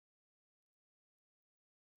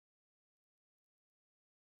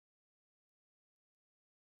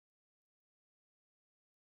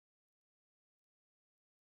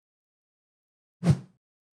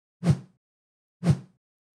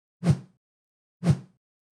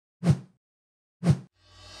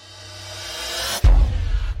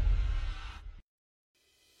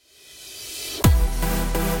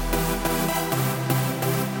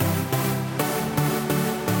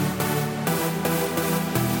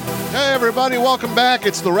Hey, everybody, welcome back.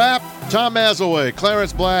 It's The Wrap. Tom Mazaway,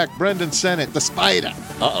 Clarence Black, Brendan Sennett, the Spider.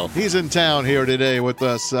 Uh-oh. He's in town here today with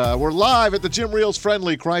us. We're live at the Jim Reels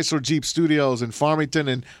Friendly Chrysler Jeep Studios in Farmington.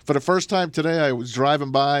 And for the first time today, I was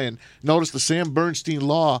driving by and noticed the Sam Bernstein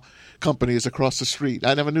Law Company is across the street.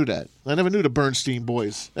 I never knew that. I never knew the Bernstein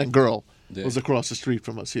boys and girl was across the street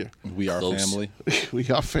from us here. We are Close. family. We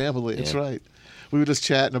are family. That's right. We were just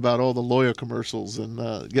chatting about all the lawyer commercials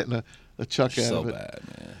and getting a chuck out of it. So bad,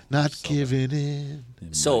 man. Not giving in.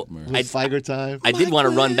 So Figer time. I did want to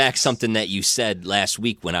run back something that you said last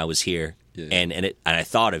week when I was here, and I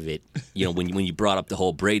thought of it. You know, when you brought up the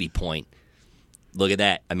whole Brady point. Look at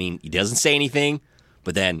that. I mean, he doesn't say anything,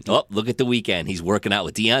 but then look at the weekend. He's working out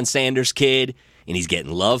with Deion Sanders' kid, and he's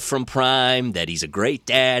getting love from Prime. That he's a great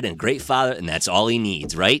dad and a great father, and that's all he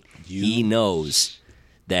needs, right? He knows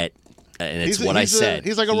that, and it's I said.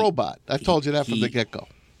 He's like a robot. I told you that from the get-go.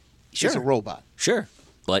 Sure. He's a robot. Sure.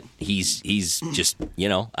 But he's just,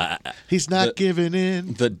 he's not giving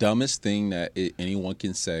in. The dumbest thing that anyone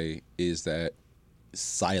can say is that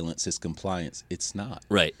silence is compliance. It's not.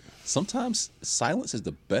 Right. Sometimes silence is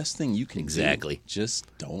the best thing you can Exactly. do. Just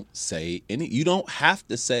don't say you don't have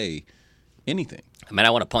to say anything. I mean,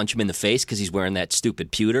 I want to punch him in the face because he's wearing that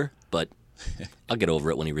stupid pewter, but I'll get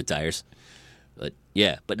over it when he retires. But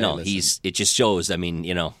no, it just shows. I mean,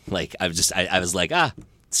 I was like,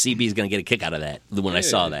 CB's going to get a kick out of that when I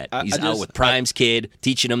saw that. He's out with Prime's kid,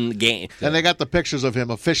 teaching him the game. And they got the pictures of him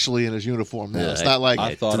officially in his uniform now. It's not like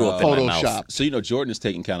I threw up in my mouth. Photoshop. So, Jordan is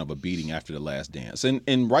taking kind of a beating after the last dance,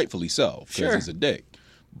 and rightfully so, because he's a dick.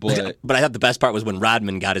 But I thought the best part was when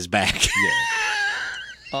Rodman got his back.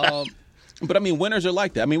 Yeah. But, I mean, winners are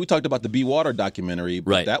like that. I mean, we talked about the Be Water documentary,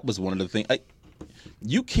 but that was one of the things.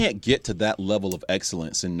 You can't get to that level of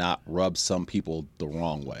excellence and not rub some people the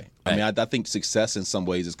wrong way. I mean, I think success in some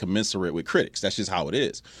ways is commensurate with critics. That's just how it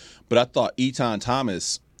is. But I thought Etan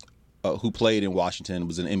Thomas, who played in Washington,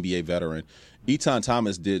 was an NBA veteran. Etan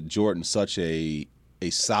Thomas did Jordan such a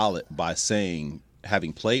solid by saying,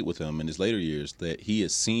 having played with him in his later years, that he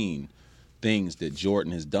has seen things that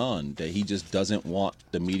Jordan has done that he just doesn't want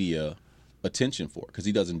the media attention for, because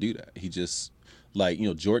he doesn't do that. He just...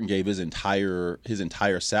 Jordan gave his entire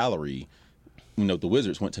salary. The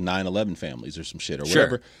Wizards went to 9/11 families or some shit or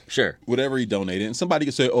whatever. Sure. Whatever he donated, and somebody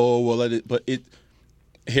could say, "Oh, well, let it." But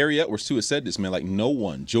Harry Edwards too has said this, man. Like no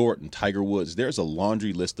one, Jordan, Tiger Woods. There's a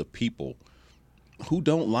laundry list of people who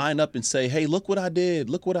don't line up and say, "Hey, look what I did!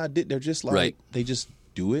 Look what I did." They're just like they just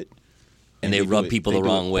do it, and they rub people the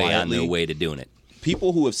wrong way on their way to doing it.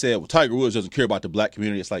 People who have said, "Well, Tiger Woods doesn't care about the black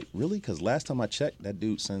community," it's like, really? Because last time I checked, that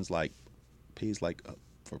dude pays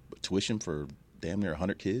for tuition for damn near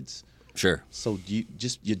 100 kids. Sure. So you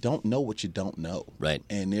don't know what you don't know. Right.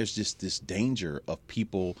 And there's just this danger of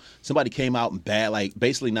people. Somebody came out and bad,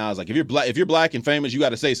 basically now it's like, if you're black and famous, you got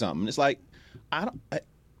to say something. And it's like,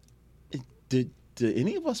 do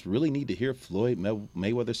any of us really need to hear Floyd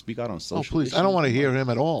Mayweather speak out on social please. issues? I don't want to hear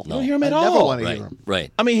him at all. No. You don't hear him at all. I never want to hear him.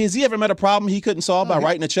 Right. I mean, has he ever met a problem he couldn't solve by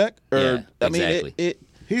writing a check? Exactly.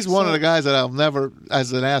 He's one of the guys that I'll never,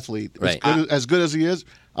 as an athlete, Right. as good as he is,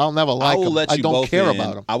 I'll never like him. I don't care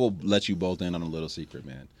about him. I will let you both in on a little secret,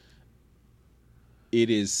 man. It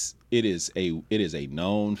is a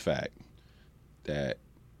known fact that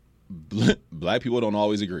black people don't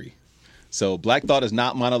always agree. So black thought is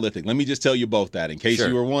not monolithic. Let me just tell you both that in case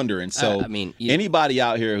you were wondering. So anybody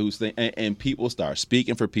out here who's and people start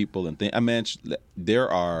speaking for people and there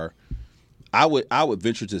are. I would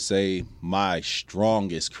venture to say my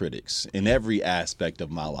strongest critics in every aspect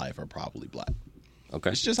of my life are probably black. Okay,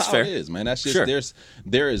 it's just how it is, man. That's just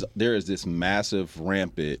there is this massive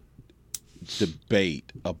rampant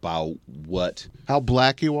debate about how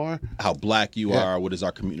black you are, what does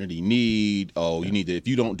our community need? You need to, if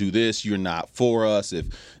you don't do this, you're not for us. If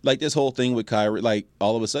this whole thing with Kyrie,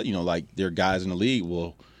 all of a sudden, there are guys in the league,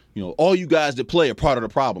 all you guys that play are part of the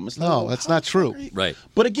problem. It's no, that's not true. Right.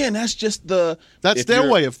 But again, that's just that's their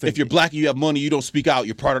way of thinking. If you're black and you have money, you don't speak out.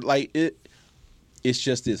 You're part of it. It's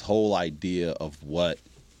just this whole idea of what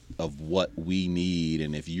we need,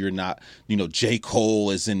 and if you're not, J.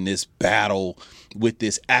 Cole is in this battle with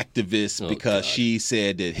this activist because she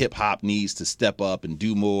said that hip hop needs to step up and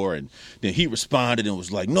do more, and then he responded and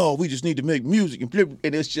was like, "No, we just need to make music," and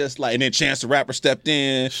it's just and then Chance the Rapper stepped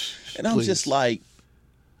in, and I'm just like.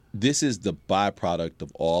 This is the byproduct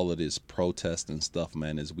of all of this protest and stuff,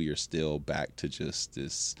 man, as we are still back to just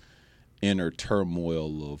this inner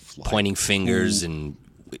turmoil of pointing fingers and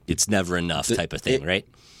it's never enough type of thing, right?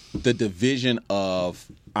 The division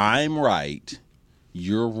of I'm right,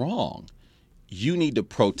 you're wrong. You need to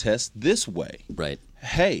protest this way. Right.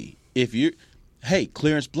 Hey, if you hey,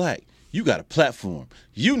 Clarence Black, you got a platform.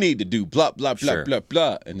 You need to do blah, blah, blah, blah,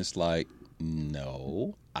 blah. And it's like,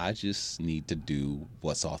 no, I just need to do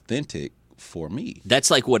what's authentic for me. That's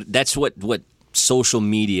what social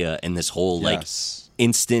media and this whole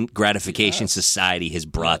instant gratification society has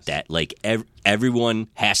brought that. Like everyone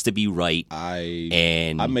has to be right.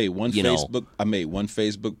 I made one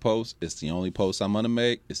Facebook post. It's the only post I'm gonna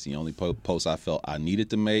make. It's the only post I felt I needed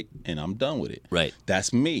to make, and I'm done with it. Right.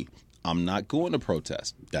 That's me. I'm not going to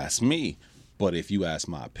protest. That's me. But if you ask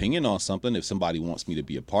my opinion on something, if somebody wants me to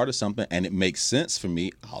be a part of something and it makes sense for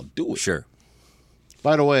me, I'll do it. Sure.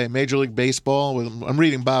 By the way, Major League Baseball, I'm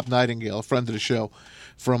reading Bob Nightingale, a friend of the show,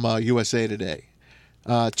 from USA Today.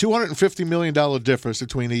 $250 million difference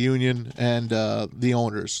between the union and the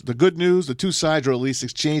owners. The good news, the two sides are at least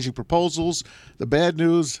exchanging proposals. The bad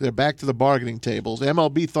news, they're back to the bargaining tables.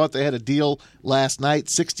 MLB thought they had a deal last night,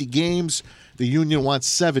 60 games. The union wants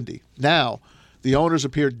 70. Now, the owners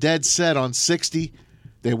appear dead set on 60.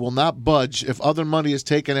 They will not budge if other money is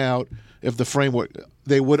taken out if the framework.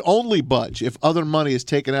 They would only budge if other money is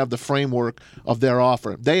taken out of the framework of their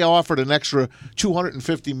offer. They offered an extra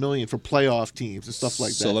 $250 million for playoff teams and stuff like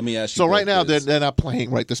that. So let me ask you. So right now they're not playing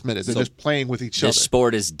right this minute. They're just playing with each other. This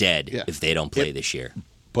sport is dead if they don't play this year.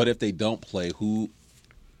 But if they don't play, who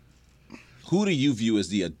do you view as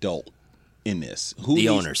the adult in this? The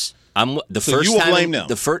owners. I'm the so first you will time. Blame them.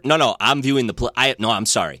 No. I'm viewing the. I'm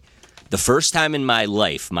sorry. The first time in my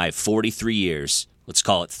life, my 43 years. Let's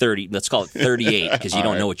call it 30. Let's call it 38 because you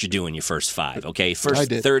don't know what you're doing your first 5. Okay, first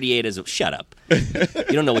 38 is shut up.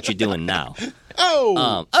 You don't know what you're doing now.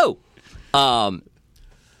 No,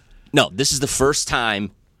 this is the first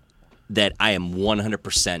time that I am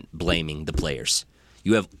 100% blaming the players.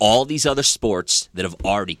 You have all these other sports that have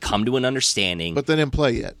already come to an understanding, but they didn't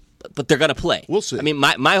play yet. But they're going to play. We'll see. I mean,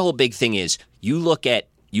 my whole big thing is you look at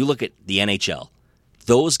the NHL.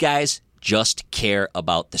 Those guys just care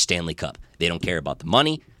about the Stanley Cup. They don't care about the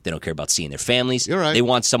money. They don't care about seeing their families. You're right. They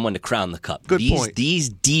want someone to crown the cup. Good point. These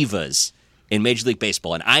divas in Major League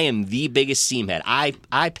Baseball, and I am the biggest seamhead.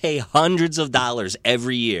 I pay hundreds of dollars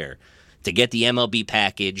every year to get the MLB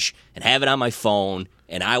package and have it on my phone,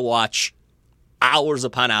 and I watch hours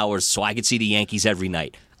upon hours so I can see the Yankees every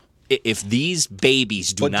night. If these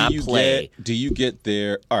babies do not play, do you get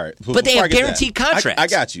there? All right, but they have guaranteed contracts. I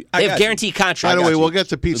got you. They have guaranteed contracts. By the way, we'll get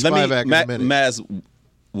to Pete Spivak in a minute. Maz,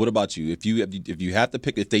 what about you? If you have to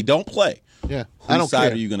pick, if they don't play, I don't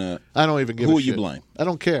care. Are you gonna? I don't even give. Who a are you shit. blame? I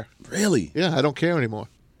don't care. Really? Yeah, I don't care anymore.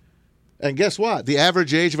 And guess what? The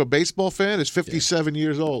average age of a baseball fan is 57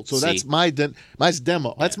 years old. So that's my demo. That's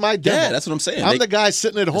my demo. Yeah, that's what I'm saying. I'm the guy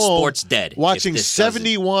sitting at home. Sport's dead. Watching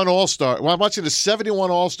 71 All-Star. Well, I'm watching the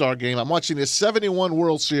 71 All-Star game. I'm watching the 71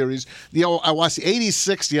 World Series. I watched the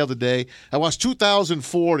 86 the other day. I watched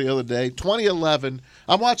 2004 the other day. 2011.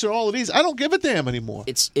 I'm watching all of these. I don't give a damn anymore.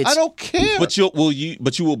 I don't care. But you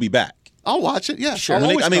will be back. I'll watch it. Yeah, sure.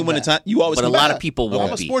 When the time you always. But come a lot back. of people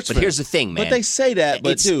won't be. But fan. here's the thing, man. But they say that.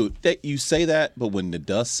 But dude, you say that. But when the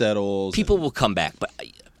dust settles, people will come back. But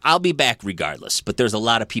I'll be back regardless. But there's a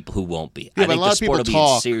lot of people who won't be. Yeah, I think the sport will be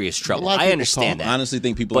in serious trouble. I understand that. I honestly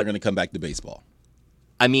think people are going to come back to baseball.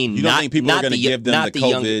 I mean, you don't think people are going to give them the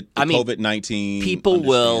COVID-19? People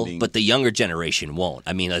will, but the younger generation won't.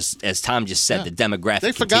 I mean, as Tom just said, the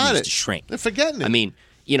demographic continues to shrink. They're forgetting it. I mean.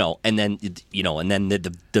 And then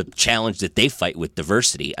the challenge that they fight with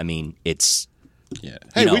diversity. I mean, it's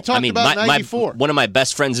Hey, we talked about 94. One of my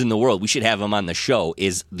best friends in the world. We should have him on the show.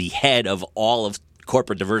 Is the head of all of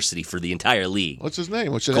corporate diversity for the entire league. What's his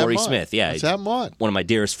name? Corey Smith. Yeah, let's have him on. One of my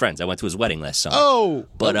dearest friends. I went to his wedding last summer.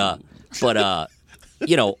 But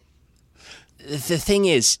the thing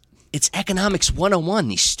is, it's economics 101.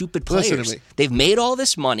 These stupid players. Listen to me. They've made all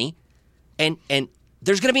this money, and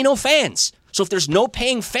there's going to be no fans. So if there's no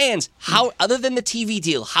paying fans, how other than the TV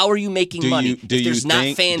deal, how are you making money if there's not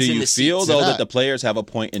fans in the seats? Do you feel, though, that the players have a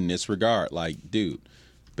point in this regard? Like, dude,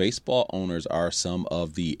 baseball owners are some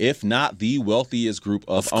of the, if not the wealthiest group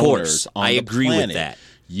of owners on the planet. I agree with that.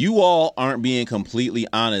 You all aren't being completely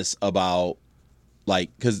honest about, like,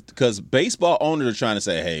 because baseball owners are trying to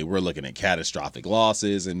say, hey, we're looking at catastrophic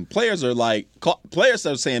losses, and players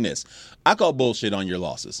are saying this. I call bullshit on your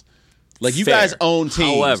losses. Like, you guys own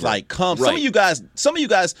teams. However, like, some of you guys,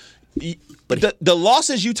 but the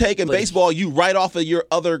losses you take in baseball, you write off of your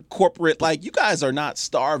other corporate. Like, you guys are not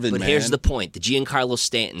starving. But here's the point: the Giancarlo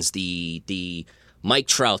Stantons, the Mike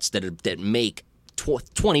Trouts that make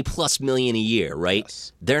 $20+ million a year, right?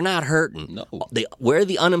 Yes. They're not hurting. No. Where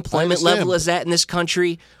the unemployment level is at in this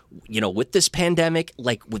country, with this pandemic,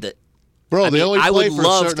 like with it. They only play for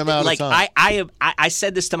a certain amount of time. I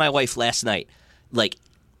said this to my wife last night, like.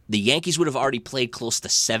 the Yankees would have already played close to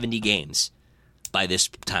 70 games by this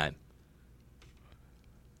time.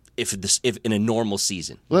 If in a normal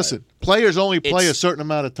season. Listen, players only play a certain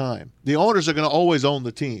amount of time. The owners are going to always own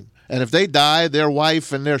the team. And if they die, their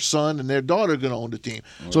wife and their son and their daughter are going to own the team.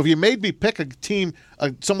 So if you made me pick a team,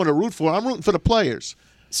 someone to root for, I'm rooting for the players.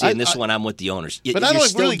 See, in this one, I'm with the owners. But I You're don't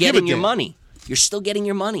still really getting give a your damn. money. You're still getting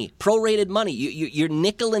your money. Prorated money. You're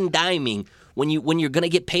nickel and diming when you're going to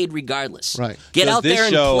get paid regardless. Right. Get out there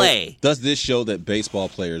and play. Does this show that baseball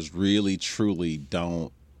players really, truly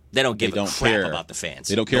don't? They don't give a crap care about the fans.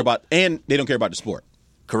 They don't care about, and they don't care about the sport.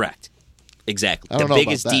 Correct. Exactly. I don't The know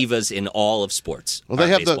biggest about that. divas in all of sports Well, they are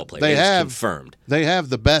have baseball players. they It is have confirmed. They have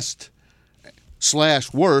the best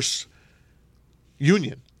 / worst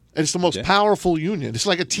union. And it's the most powerful union. It's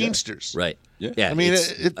like a Teamsters. Right. Yeah. I mean,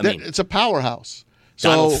 it's a powerhouse.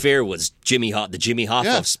 Donald So Fair was the Jimmy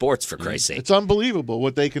Hoffa of sports, for Christ's sake. it's unbelievable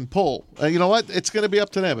what they can pull. You know what? It's going to be up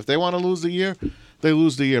to them. If they want to lose the year, they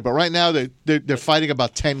lose the year. But right now they're fighting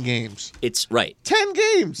about 10 games. It's right. 10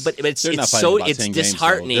 games. But it's They're not fighting so about it's 10 games, though.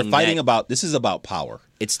 disheartening. They're fighting that, about, this is about power.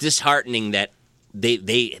 It's disheartening that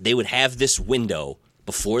they would have this window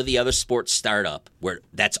before the other sports start up where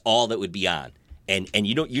that's all that would be on. And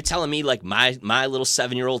you're telling me like my little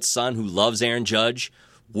 7-year-old son who loves Aaron Judge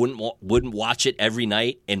wouldn't watch it every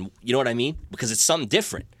night, and you know what I mean? Because it's something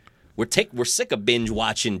different. We're sick of binge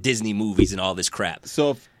watching Disney movies and all this crap.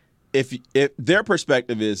 So if their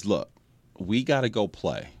perspective is, look, we got to go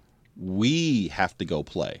play. We have to go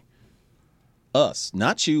play. Us,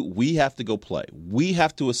 not you. We have to go play. We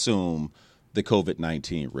have to assume the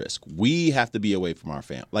COVID-19 risk. We have to be away from our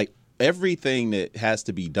family. Like everything that has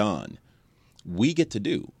to be done, we get to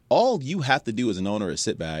do. All you have to do as an owner is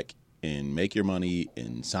sit back and make your money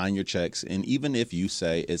and sign your checks. And even if you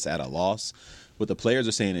say it's at a loss, what the players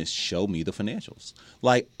are saying is show me the financials.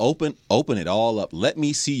 Like open it all up. Let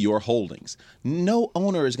me see your holdings. No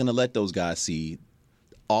owner is going to let those guys see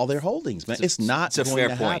all their holdings, man. It's not a going fair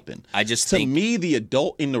to point. happen. I just to think me, the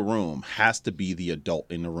adult in the room has to be the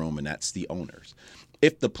adult in the room, and that's the owners.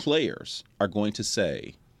 If the players are going to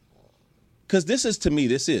say, because this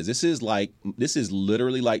is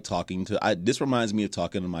literally like talking to. This reminds me of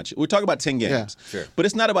talking to my. We're talking about 10 games, sure. But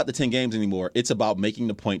it's not about the 10 games anymore. It's about making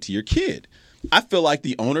the point to your kid. I feel like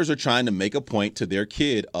the owners are trying to make a point to their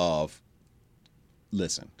kid of,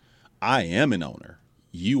 listen, I am an owner.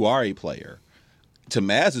 You are a player. To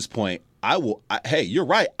Maz's point, hey, you're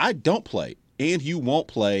right. I don't play, and you won't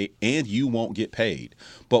play, and you won't get paid.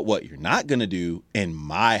 But what you're not going to do in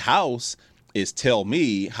my house is tell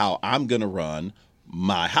me how I'm going to run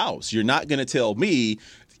my house. You're not going to tell me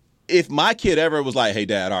if my kid ever was like, hey,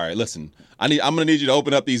 Dad, all right, listen, I'm going to need you to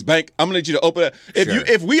open up these bank. I'm going to need you to open up.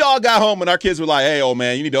 If we all got home and our kids were like, hey, oh,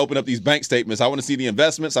 man, you need to open up these bank statements. I want to see the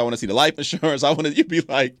investments. I want to see the life insurance. You'd be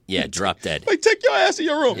like. Yeah, drop dead. Like, take your ass in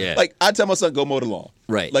your room. Yeah. Like, I tell my son, go mow the lawn.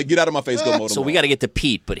 Right. Like, get out of my face, go mow the lawn. So we got to get to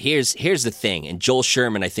Pete, but here's the thing, and Joel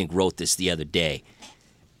Sherman, I think, wrote this the other day.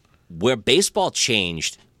 Where baseball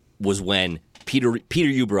changed was when Peter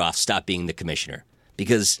Ueberroth stopped being the commissioner.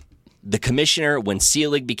 Because the commissioner, when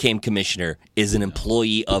Selig became commissioner, is an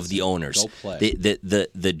employee of the owners. Go play.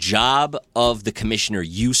 The job of the commissioner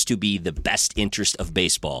used to be the best interest of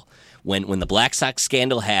baseball. When the Black Sox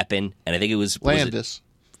scandal happened, and I think it was Landis.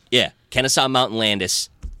 Kennesaw Mountain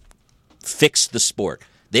Landis fixed the sport.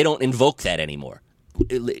 They don't invoke that anymore.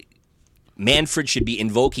 Manfred should be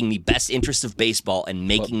invoking the best interest of baseball and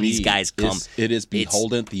making these guys come. It is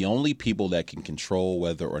beholden. The only people that can control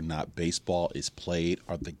whether or not baseball is played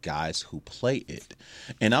are the guys who play it.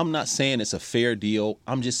 And I'm not saying it's a fair deal.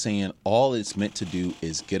 I'm just saying all it's meant to do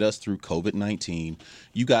is get us through COVID-19.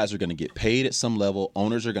 You guys are going to get paid at some level.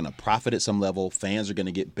 Owners are going to profit at some level. Fans are going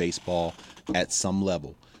to get baseball at some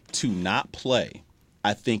level. To not play,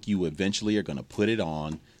 I think you eventually are going to put it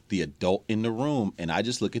on the adult in the room, and I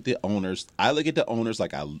just look at the owners. I look at the owners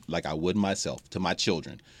like I would myself to my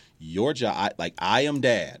children. Your job, I am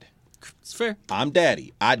dad. It's fair. I'm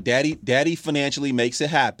daddy. Daddy financially makes it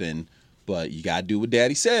happen, but you gotta do what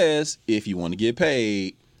daddy says if you want to get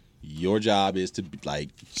paid. Your job is to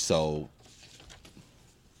so.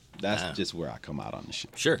 That's just where I come out on the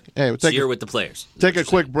shit. Sure. Hey, so you're with the players. Take a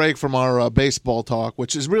quick break from our baseball talk,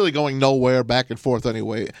 which is really going nowhere, back and forth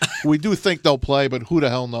anyway. We do think they'll play, but who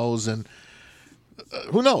the hell knows? And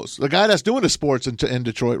who knows? The guy that's doing the sports in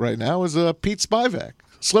Detroit right now is Pete Spivak.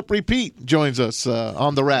 Slippery Pete joins us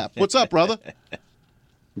on the Wrap. What's up, brother?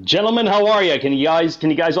 Gentlemen, how are you? Can you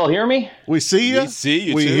guys all hear me? We see you. We see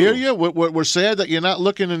you, We too. hear you. We're sad that you're not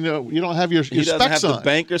looking and you don't have your He doesn't specs have on. the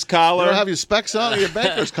banker's collar. You don't have your specs on or your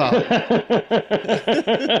banker's collar.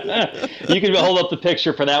 You can hold up the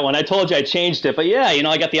picture for that one. I told you I changed it, but yeah,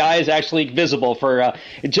 I got the eyes actually visible for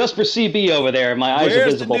just for CB over there. My eyes are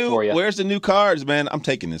visible for you. Where's the new cards, man? I'm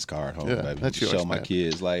taking this card home, Yeah, baby. that's yours, Show my man.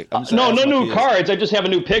 kids. Like, No new cards. I just have a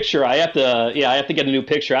new picture. I have to get a new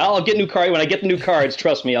picture. I'll get new cards when I get the new cards.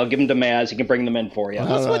 Trust me, I'll give them to Maz. He can bring them in for you.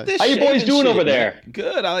 What's with this How you boys shaving doing shit, over man? there?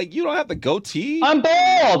 Good. You don't have the goatee. I'm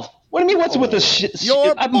bald. What do you mean? What's with this shit?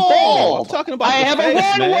 You're I'm bald. bald. I'm talking about I the have face,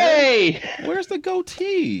 a runway. Where's the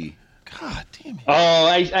goatee? God damn it. Oh,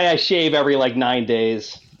 I shave every 9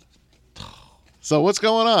 days. So what's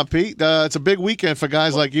going on, Pete? It's a big weekend for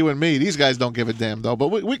guys like you and me. These guys don't give a damn, though. But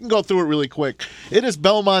we can go through it really quick. It is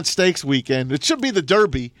Belmont Stakes weekend. It should be the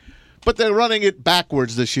Derby, but they're running it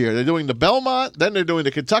backwards this year. They're doing the Belmont, then they're doing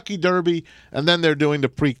the Kentucky Derby, and then they're doing the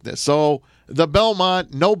Preakness. So the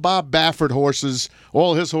Belmont, no Bob Baffert horses.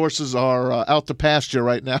 All his horses are out to pasture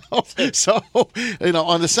right now. So,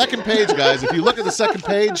 on the second page, guys, if you look at the second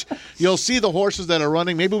page, you'll see the horses that are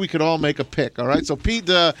running. Maybe we could all make a pick, all right? So, Pete,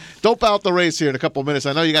 dope out the race here in a couple of minutes.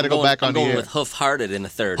 I know you got to go back on the air. I'm going with Hoof Hearted in the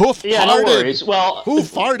third. Hoof Yeah, no Hearted. worries. Well, Who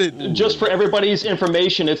farted? just for everybody's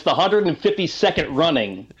information, it's the 152nd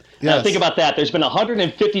running. Now, Yes. think about that. There's been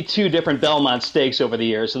 152 different Belmont Stakes over the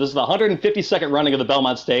years. So this is the 152nd running of the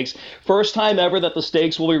Belmont Stakes. First time ever that the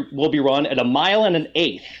stakes will be run at 1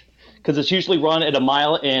 1/8 because it's usually run at 1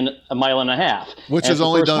 mile and 1.5 miles. Which And is it's the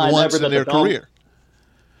only first done time once ever in that their the Bel- career.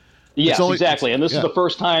 Yes, only- exactly. And this yeah. is the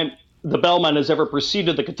first time the Belmont has ever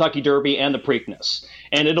preceded the Kentucky Derby and the Preakness.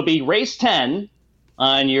 And it'll be race 10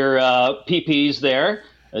 on your PPs there.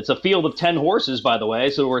 It's a field of 10 horses, by the way,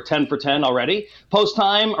 so we're 10 for 10 already. Post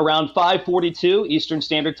time around 5:42 Eastern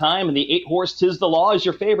Standard Time, and the 8-horse Tis the Law is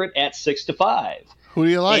your favorite at 6-5. Who do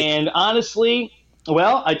you like? And honestly,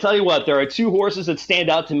 well, I tell you what, there are 2 horses that stand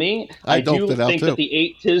out to me. I do doped it out, think too. that the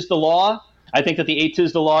 8 Tis the Law. I think that the 8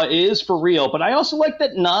 Tis the Law is for real, but I also like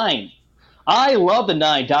that 9. I love the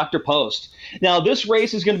 9, Dr. Post. Now, this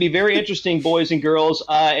race is going to be very interesting, boys and girls.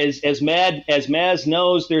 As Maz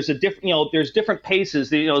knows, there's there's different paces.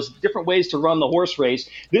 There's different ways to run the horse race.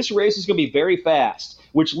 This race is going to be very fast,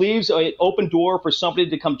 which leaves an open door for somebody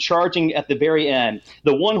to come charging at the very end.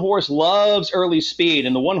 The one horse loves early speed,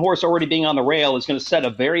 and the one horse already being on the rail is going to set a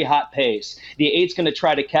very hot pace. The 8's going to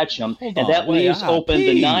try to catch him, and that leaves open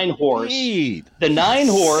the 9 horse. Pete. The 9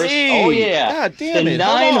 horse. Pete. Oh yeah. God damn the it.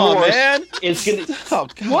 9 Hold on, horse man. is going to. Oh,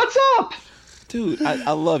 God. What's up? Dude,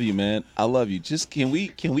 I love you, man. I love you. Just can we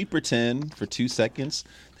pretend for 2 seconds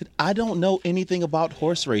that I don't know anything about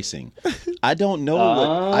horse racing? I don't know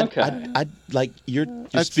what Okay. I like. You're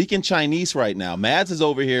speaking Chinese right now. Mads is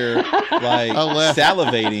over here like laugh.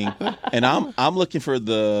 salivating, and I'm looking for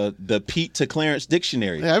the Pete to Clarence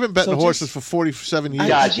dictionary. Yeah, I've been betting So horses just- for 47 years. I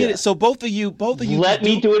Gotcha. get it. So both of you. Let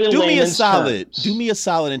me do it in do me a layman's solid. terms. Do me a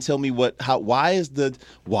solid and tell me why is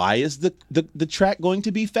the track going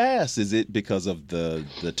to be fast? Is it because of the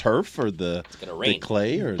turf or the gonna rain.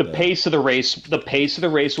 clay or The pace of the race. The pace of the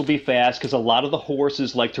race will be fast because a lot of the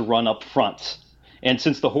horses like to run up front. And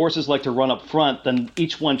since the horses like to run up front, then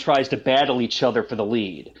each one tries to battle each other for the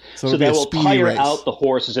lead. So So it'll be that a will speedy tire race. out the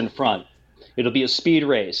horses in front. It'll be a speed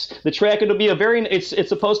race. The track, it'll be it's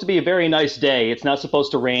supposed to be a very nice day. It's not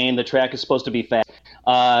supposed to rain. The track is supposed to be fast.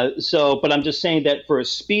 But I'm just saying that for a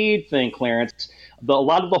speed thing, Clarence, a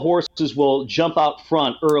lot of the horses will jump out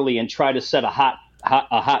front early and try to set a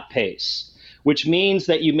hot pace, which means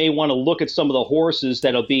that you may want to look at some of the horses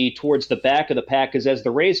that'll be towards the back of the pack, because as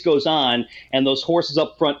the race goes on and those horses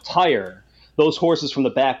up front tire, those horses from the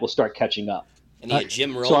back will start catching up. Any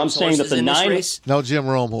Jim Rome so I'm saying that horses the in this 9 race? No Jim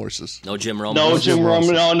Rome horses. No Jim Rome No, horses? Jim Rome.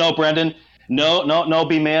 horses. No, Brendan. No,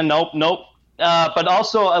 B-man. Nope. But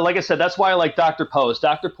also, like I said, that's why I like Dr. Post.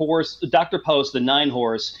 Dr. Post, the 9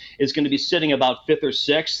 horse, is going to be sitting about 5th or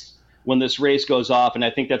 6th when this race goes off, and I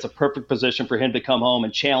think that's a perfect position for him to come home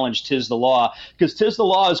and challenge Tis the Law, because Tis the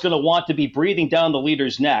Law is going to want to be breathing down the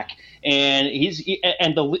leader's neck, and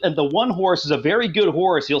the one horse is a very good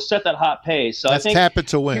horse. He'll set that hot pace. So That's I think tap it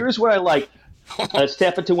to win. Here's what I like. Let's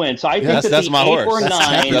tap it to win. So I think that That's the my 8 horse. or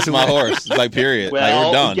 9. That's my horse. It's like period. Well, like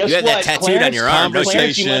we're done. guess You had that what? tattooed on Clarence, your arm, don't you?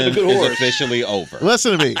 Clarence, you might have a Conversation good is horse. officially over.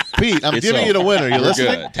 Listen to me, Pete. I'm It's giving you the over. winner. You We're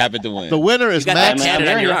listening? good. Tap it to win. The winner is You got that Max. tatted on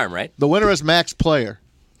hearing your you. arm, right? The winner is Max Player.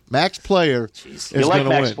 Max Player is You like going to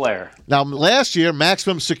Max win. Player. Now, last year,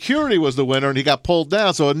 Maximum Security was the winner, and he got pulled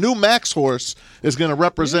down. So a new Max horse is going to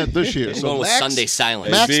represent this year. We're So going with Max, Sunday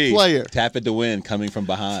Silence. Max AB, Player. Tap it to win coming from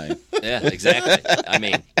behind. Yeah, exactly. I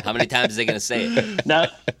mean, how many times are they going to say it? Now,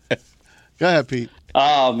 Go ahead, Pete.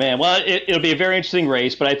 Oh, man. Well, it'll be a very interesting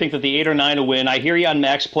race, but I think that the 8 or 9 will win. I hear you on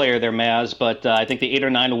Max Player there, Maz, but I think the 8 or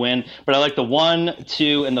 9 will win. But I like the 1,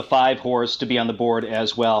 2, and the 5 horse to be on the board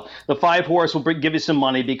as well. The 5 horse will give you some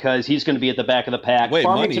money because he's going to be at the back of the pack. Wait,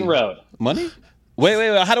 Farmington Road. Money?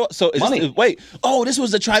 Wait. How do this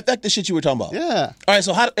was the trifecta shit you were talking about. Yeah. All right.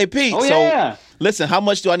 So hey Pete. Oh, so yeah. listen, how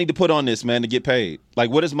much do I need to put on this, man, to get paid?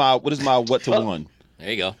 Like, what is my what to win?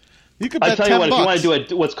 There you go. You could bet I'll tell you what. $10. If you want to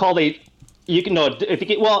do what's called a, you can if you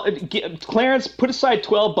get Clarence, put aside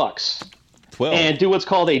 $12. 12. And do what's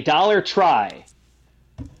called a dollar try.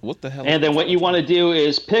 What the hell? And then what you want to do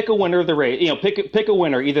is pick a winner of the race. Pick a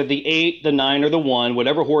winner, either the 8, the 9, or the 1,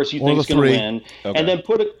 whatever horse you think is going to win, okay. and then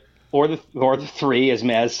put it. Or the 3, as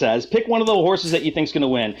Maz says. Pick one of the horses that you think is going to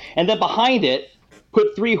win, and then behind it,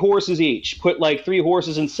 put 3 horses each. Put like 3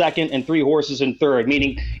 horses in second and 3 horses in third.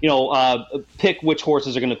 Meaning, pick which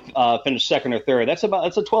horses are going to finish second or third. That's a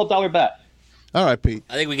 $12 bet. All right, Pete.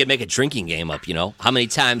 I think we could make a drinking game up, How many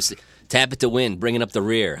times tap it to win, bringing up the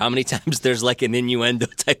rear? How many times there's like an innuendo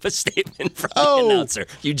type of statement from the announcer?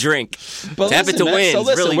 You drink. But tap it to win. So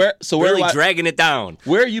listen, really dragging it down.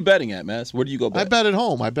 Where are you betting at, Mass? Where do you go bet? I bet at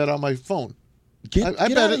home. I bet on my phone.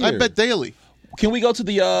 I bet daily. Can we go to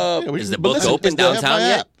the Is the book open downtown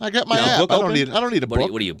yet? I got my app. Book I don't need a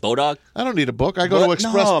book. What are you, Bodog? I don't need a book. I go to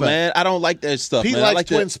ExpressBet. No, man, I don't like that stuff. Pete man. likes I like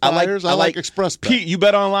Twin Spires. I like ExpressBet. Pete, you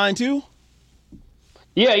bet online too?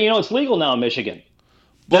 Yeah, it's legal now in Michigan.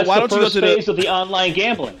 But That's why the don't you go first to phase of the online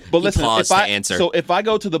gambling. But listen, answer. So if I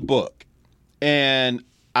go to the book and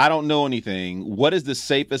I don't know anything, what is the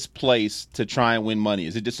safest place to try and win money?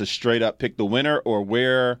 Is it just a straight up pick the winner, or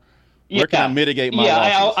where can I mitigate my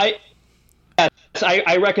losses?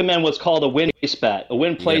 I recommend what's called a win place bet. A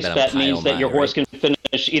win place bet means that your horse can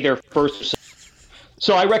finish either first or second.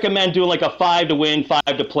 So I recommend doing like a 5 to win, 5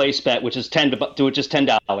 to place bet, which is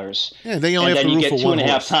 $10. Yeah, then you only have to root for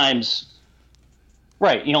 2.5 times.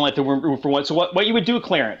 Right, you don't have to root for one. So what you would do,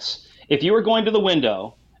 Clarence, if you were going to the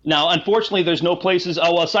window. Now, unfortunately, there's no places.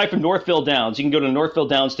 Oh, well, aside from Northville Downs, you can go to Northville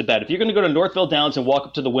Downs to bet. If you're going to go to Northville Downs and walk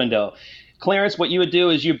up to the window, Clarence, what you would do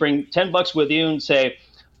is you bring $10 with you and say,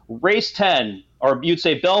 race 10, or you'd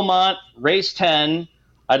say Belmont, race 10.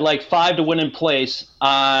 I'd like 5 to win in place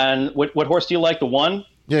on what horse do you like? The 1?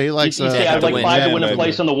 Yeah, he likes. You say I'd like 5 to win in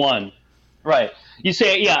place on the 1. Right. You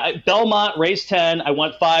say, yeah, Belmont, race 10. I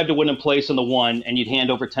want 5 to win in place on the 1, and you'd hand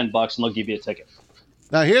over $10 and they'll give you a ticket.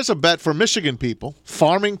 Now here's a bet for Michigan people.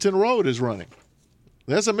 Farmington Road is running.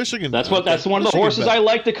 There's a Michigan. That's one of the horses I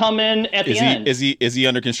like to come in at the end. Is he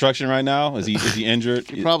under construction right now? Is he injured?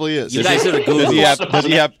 He probably is. You guys are the good.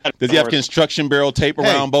 Does he have construction barrel tape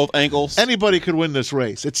around both ankles? Anybody could win this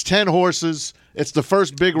race. It's 10 horses. It's the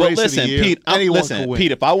first big race of the year. Pete, Anyone can win.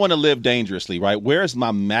 Pete, if I want to live dangerously, right? Where's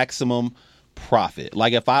my maximum profit?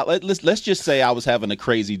 Like if let's just say I was having a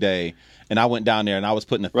crazy day and I went down there and I was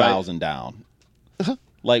putting 1,000 down.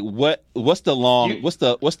 Like what's the long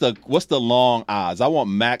odds? I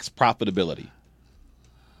want max profitability.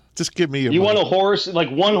 Just give me your You money. want a horse,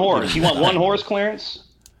 like one horse. You want one horse, Clarence?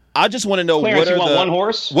 I just want to know Clarence, you want one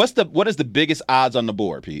horse? What is the biggest odds on the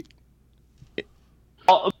board, Pete?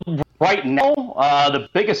 Right now, the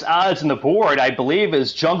biggest odds on the board, I believe,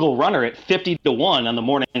 is Jungle Runner at 50-1 on the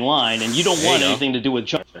morning line, and you don't want anything to do with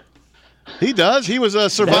Jungle. He does. He was a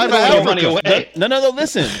survivor. No.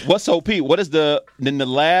 Listen. Pete? What is the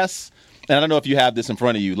last? And I don't know if you have this in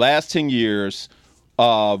front of you. Last 10 years,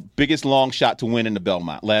 biggest long shot to win in the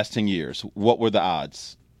Belmont. Last 10 years, what were the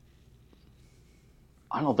odds?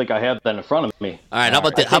 I don't think I have that in front of me. All right. How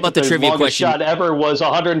about the trivia question? The longest shot ever was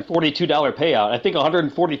 $142 payout. I think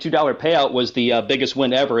 $142 payout was the biggest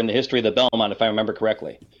win ever in the history of the Belmont, if I remember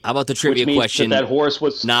correctly. How about the trivia question? That horse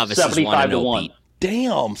was novices 75-1. Pete.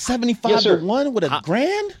 Damn, 75-1 with a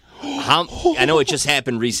grand? I know it just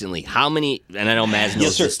happened recently. How many? And I know Maz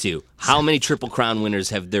knows this too. How many Triple Crown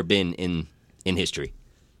winners have there been in history?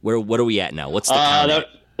 What are we at now? What's the count?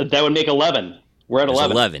 That would make 11. We're at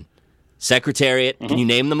 11. Secretariat. Can you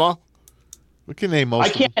name them all? We can name most. I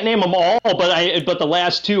can't name them all, but the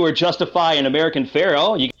last two are Justify and American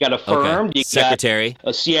Pharaoh. You got Affirmed. Okay. You Secretary.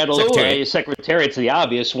 got Seattle. Secretariat's the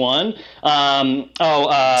obvious one.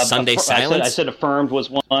 Sunday Silence. I said Affirmed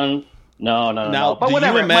was one. No. But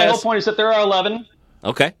whatever. My whole point is that there are 11.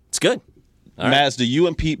 Okay, it's good. All right. Maz, do you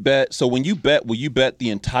and Pete bet? So when you bet, will you bet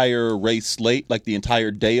the entire race slate, like the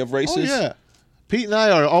entire day of races? Oh, yeah. Pete and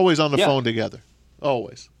I are always on the phone together.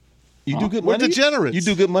 Always. You do good We're money? degenerates. You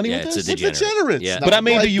do good money Yeah, with it's this? a degenerate. Degenerates. Yeah. Now, But I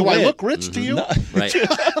mean, do you I win? look rich to you? Right.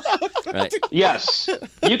 Right. Yes,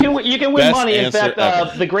 you can win Best money. In answer fact,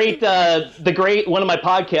 ever. the great one of my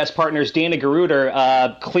podcast partners, Dana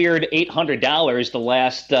Garuder, cleared $800 the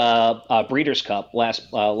last Breeders' Cup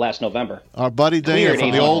last November. Our buddy Dana Cleared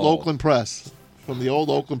from the $800. old Oakland Press. From the old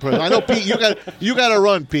Oakland Press. I know, Pete. You got to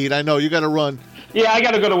run, Pete. I know you got to run. Yeah, I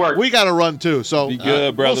got to go to work. We got to run too. So Be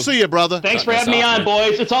good, brother. We'll see you, brother. Thanks for having me on,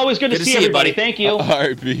 boys. It's always good to see you, everybody. buddy. Thank you. All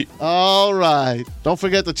right, Pete. All right. Don't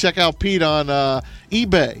forget to check out Pete on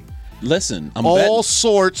eBay. Listen, I'm All betting.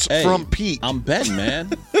 sorts Hey, from Pete. I'm betting, man.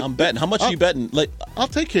 I'm betting. How much are you betting? Like, I'll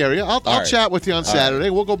take care of you. I'll right. chat with you on All Saturday.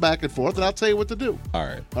 right. We'll go back and forth, and I'll tell you what to do. all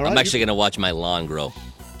right. All right. I'm actually going to watch my lawn grow.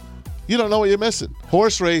 You don't know what you're missing.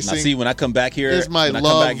 Horse Now, racing see, when I come back here, is my when I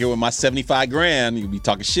love. come back here with my 75 grand, you'll be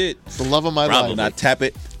talking shit. It's the love of my Probably. life. When I tap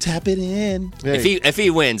it in. Hey, If he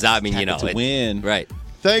wins, I mean, Tap it to win. Right.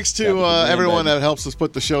 thanks to Tap it to win, everyone baby. that helps us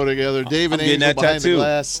put the show together. Dave and I'm getting Angel that behind the tattoo.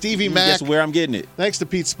 glass. Stevie Mack. Guess where I'm getting it? Thanks to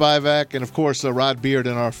Pete Spivak and, of course, Rod Beard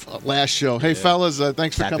in our last show. Hey, fellas,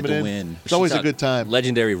 thanks for Tap it coming to in. win. It's always a Talk good time.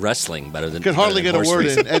 Legendary wrestling better than Could hardly better get than a horse word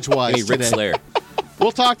racing. in edgewise Give me Ric today. Flair.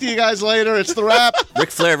 We'll talk to you guys later. It's the wrap. Ric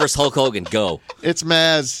Flair versus Hulk Hogan. Go. It's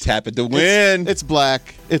Maz. Tap it to win. It's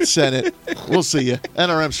Black. It's Senate. We'll see you.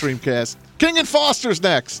 NRM Streamcast. King and Foster's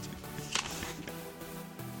next.